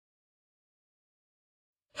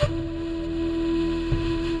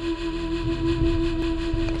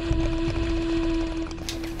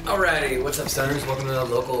Alrighty, what's up, stoners? Welcome to the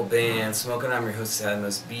local band Smokeout. I'm your host,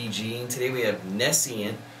 Adamos BG, and today we have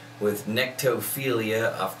Nescient with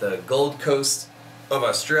Nyctophilia off the Gold Coast of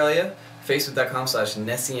Australia.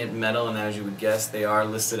 Facebook.com/Nescient Metal, and as you would guess, they are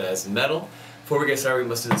listed as metal. Before we get started, we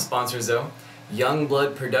must do the sponsors though.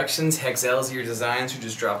 Youngblood Productions, Hexcelsior Designs, who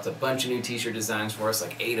just dropped a bunch of new t-shirt designs for us,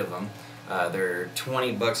 like 8 of them. They're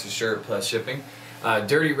 $20 a shirt plus shipping.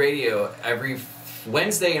 Dirty Radio, every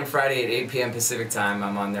Wednesday and Friday at 8 p.m. Pacific time.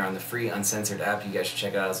 I'm on there on the free uncensored app. You guys should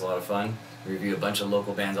check it out. It's a lot of fun. We review a bunch of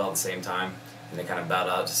local bands all at the same time, and they kind of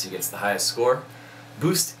battle out to see who gets the highest score.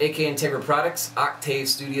 Boost, aka Integra Products, Octave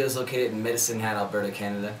Studios, located in Medicine Hat, Alberta,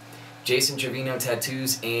 Canada. Jason Trevino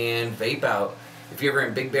Tattoos, and Vape Out. If you're ever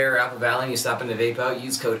in Big Bear or Apple Valley and you stop into Vape Out,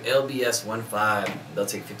 use code LBS15. They'll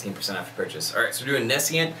take 15% off your purchase. Alright, so we're doing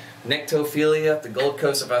Nescient, Nyctophilia, the Gold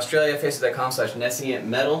Coast of Australia, Facebook.com/Nescient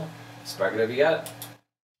Metal. Spark it up, you got it.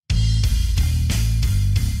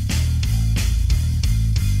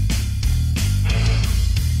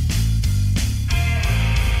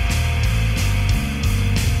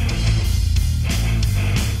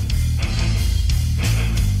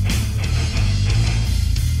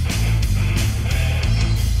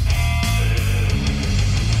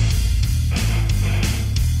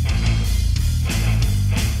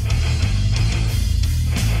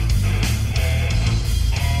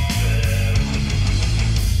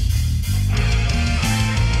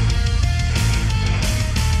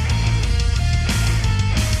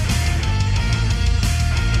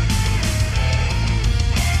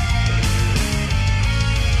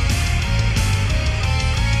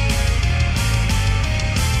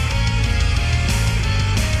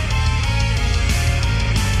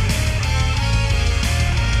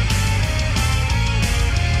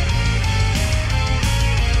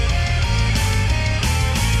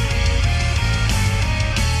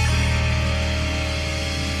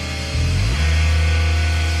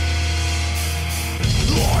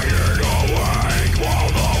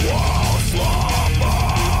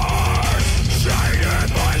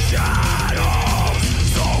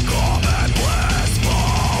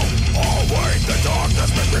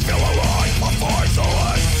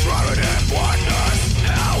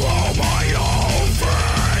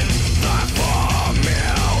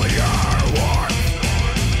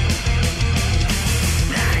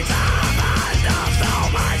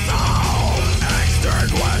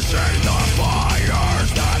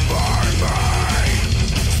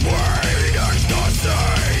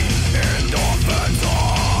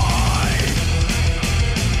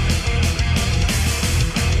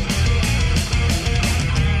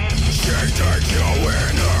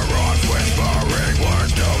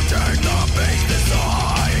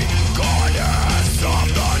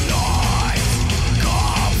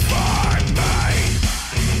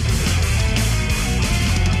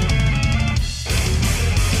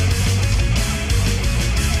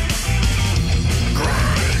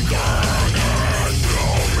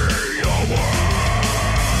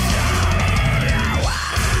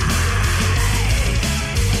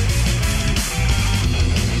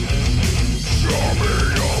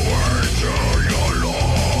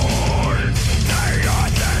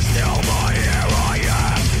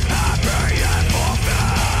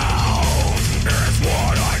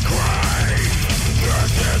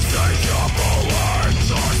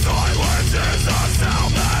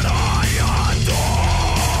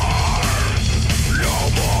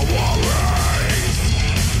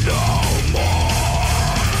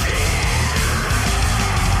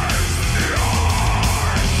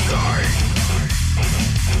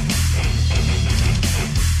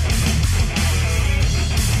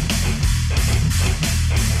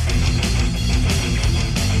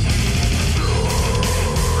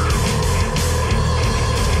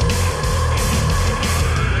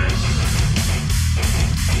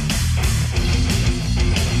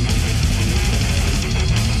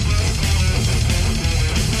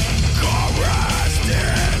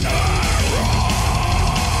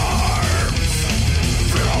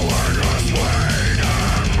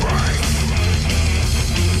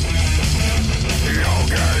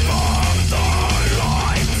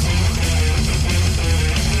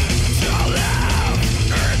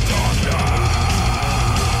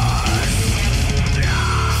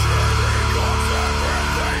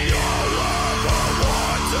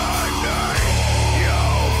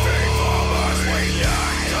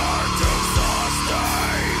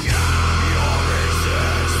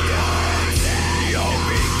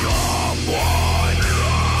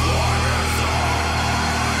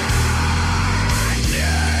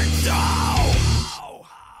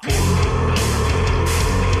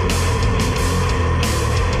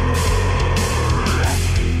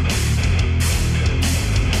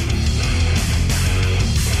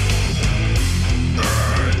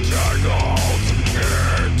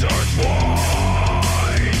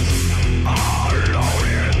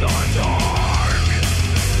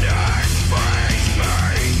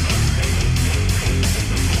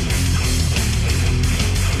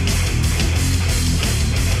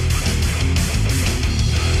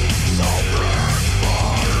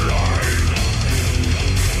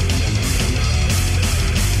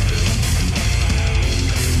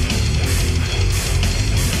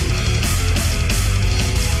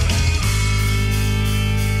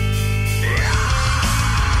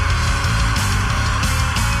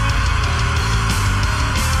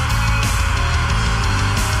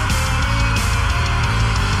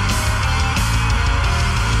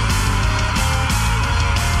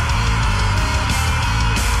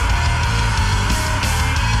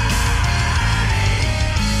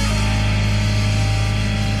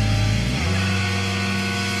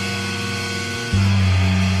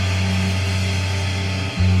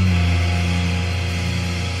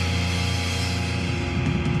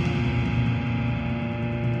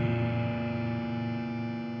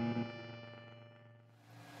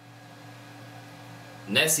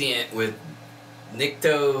 Nescient with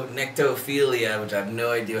Nyctophilia, which I have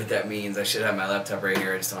no idea what that means. I should have my laptop right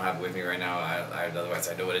here. I just don't have it with me right now. Otherwise,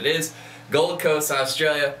 I know what it is. Gold Coast,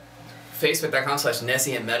 Australia.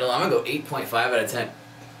 Facebook.com/NescientMetal. I'm gonna go 8.5 out of 10.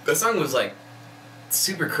 The song was like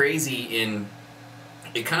super crazy in.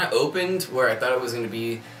 It kind of opened where I thought it was gonna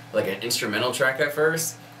be like an instrumental track at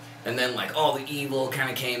first, and then like all the evil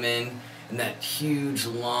kind of came in, and that huge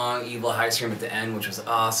long evil high scream at the end, which was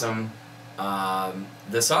awesome.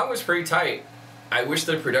 The song was pretty tight. I wish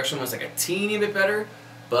the production was like a teeny bit better,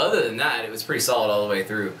 but other than that, it was pretty solid all the way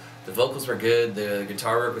through. The vocals were good, the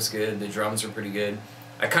guitar work was good, the drums were pretty good.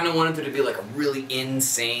 I kind of wanted there to be like a really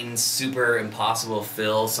insane, super impossible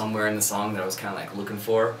fill somewhere in the song that I was kind of like looking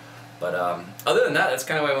for. But other than that, that's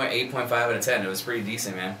kind of why I went 8.5 out of 10. It was pretty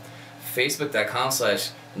decent, man.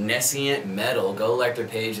 Facebook.com/NescientMetal. Go like their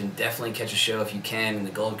page and definitely catch a show if you can in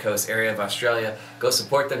the Gold Coast area of Australia. Go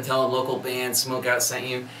support them. Tell them local band Smokeout sent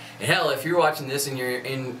you. And hell, if you're watching this and you're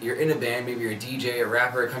in a band, maybe you're a DJ, a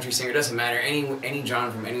rapper, a country singer, doesn't matter. Any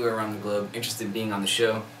genre from anywhere around the globe, interested in being on the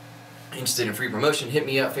show, interested in free promotion, hit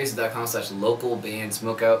me up.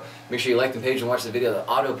 Facebook.com/localbandsmokeout. Make sure you like the page and watch the video. The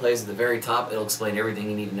auto plays at the very top. It'll explain everything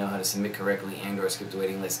you need to know how to submit correctly and/or skip the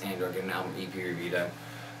waiting list and/or get an album EP review done.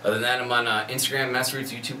 Other than that, I'm on Instagram, Master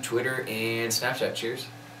Roots, YouTube, Twitter, and Snapchat. Cheers.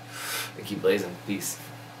 And keep blazing. Peace.